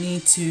 I don't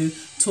need to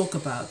talk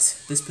about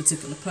this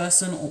particular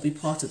person or be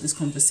part of this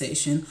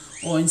conversation.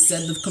 Or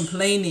instead of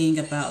complaining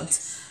about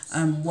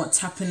what's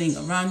happening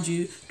around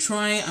you,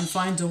 try and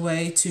find a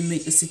way to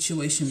make the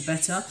situation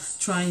better.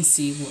 Try and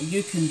see what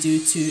you can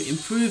do to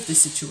improve the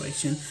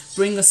situation.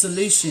 Bring a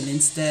solution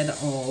instead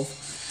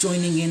of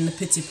joining in the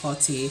pity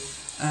party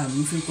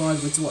with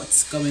regard with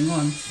what's going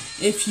on.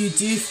 If you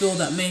do feel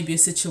that maybe a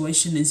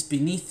situation is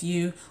beneath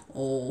you,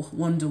 or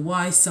wonder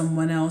why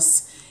someone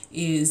else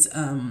is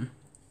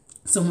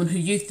someone who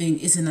you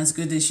think isn't as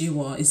good as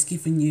you are is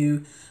giving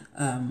you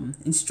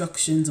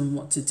instructions on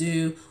what to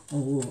do,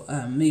 or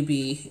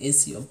maybe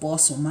it's your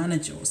boss or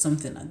manager or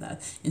something like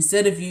that.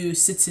 Instead of you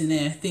sitting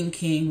there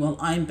thinking, well,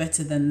 I'm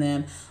better than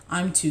them,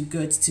 I'm too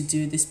good to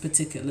do this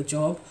particular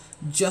job,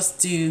 just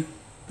do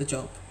the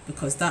job,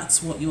 because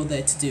that's what you're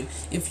there to do.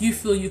 If you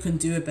feel you can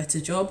do a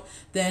better job,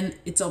 then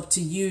it's up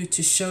to you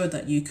to show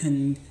that you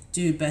can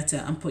do better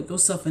and put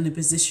yourself in a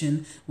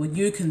position where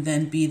you can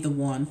then be the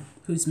one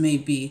who's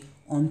maybe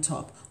on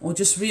top. Or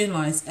just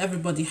realize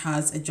everybody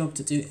has a job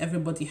to do,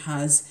 everybody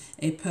has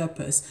a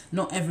purpose,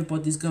 not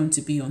everybody's going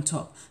to be on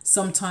top.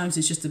 Sometimes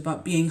it's just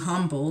about being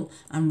humble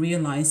and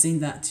realizing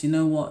that, you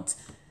know what,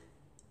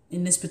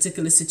 in this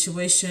particular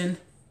situation,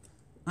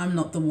 I'm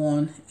not the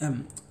one.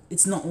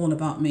 It's not all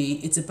about me,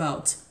 it's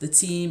about the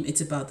team, it's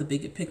about the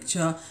bigger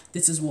picture.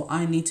 This is what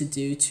I need to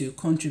do to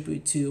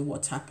contribute to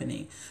what's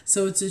happening.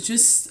 So it's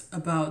just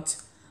about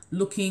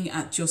looking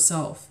at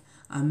yourself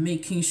and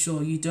making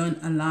sure you don't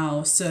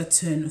allow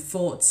certain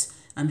thoughts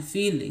and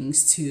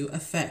feelings to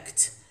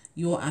affect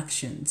your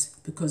actions,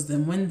 because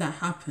then when that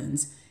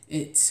happens,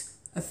 it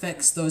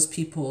affects those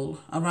people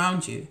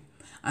around you.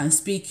 And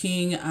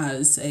speaking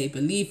as a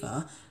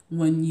believer,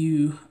 when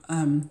you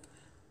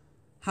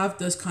have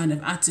those kind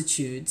of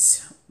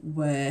attitudes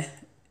where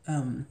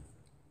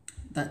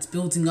that's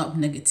building up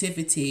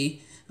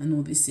negativity and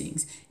all these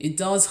things, it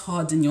does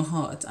harden your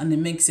heart, and it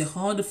makes it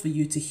harder for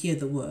you to hear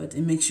the word.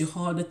 It makes you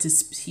harder to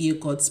hear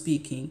God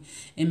speaking.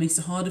 It makes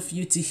it harder for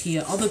you to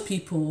hear other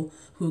people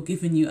who are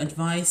giving you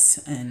advice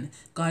and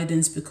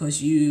guidance,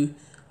 because you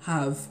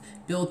have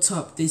built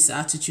up this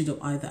attitude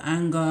of either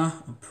anger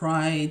or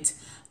pride,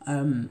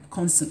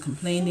 constant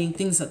complaining,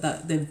 things like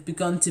that. They've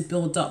begun to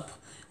build up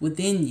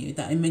within you,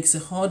 that it makes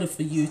it harder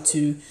for you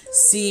to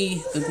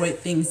see the great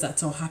things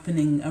that are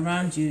happening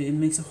around you. It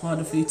makes it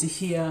harder for you to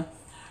hear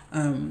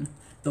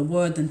the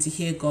word and to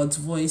hear God's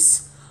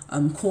voice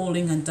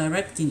calling and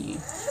directing you.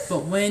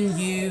 But when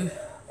you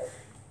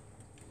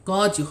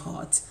guard your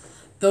heart,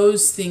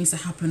 those things that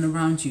happen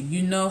around you,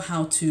 you know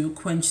how to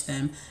quench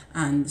them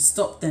and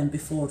stop them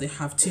before they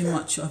have too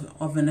much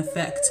of an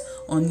effect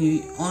on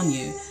you,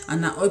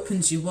 and that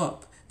opens you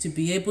up to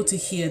be able to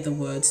hear the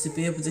words, to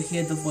be able to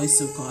hear the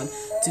voice of God,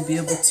 to be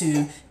able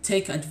to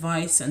take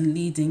advice and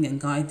leading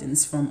and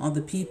guidance from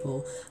other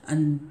people,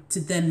 and to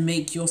then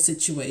make your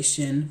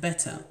situation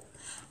better.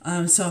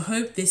 So I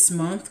hope this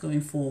month going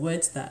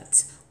forward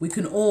that we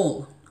can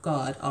all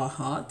guard our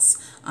hearts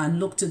and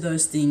look to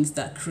those things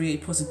that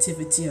create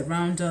positivity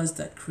around us,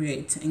 that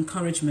create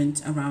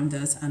encouragement around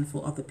us and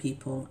for other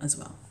people as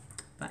well.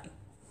 Bye.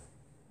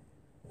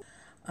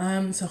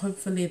 So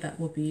hopefully that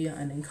will be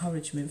an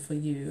encouragement for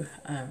you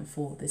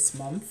for this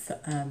month.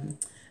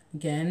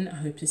 Again, I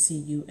hope to see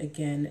you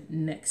again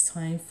next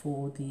time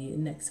for the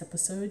next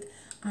episode,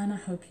 and I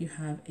hope you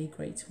have a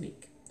great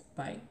week.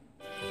 Bye.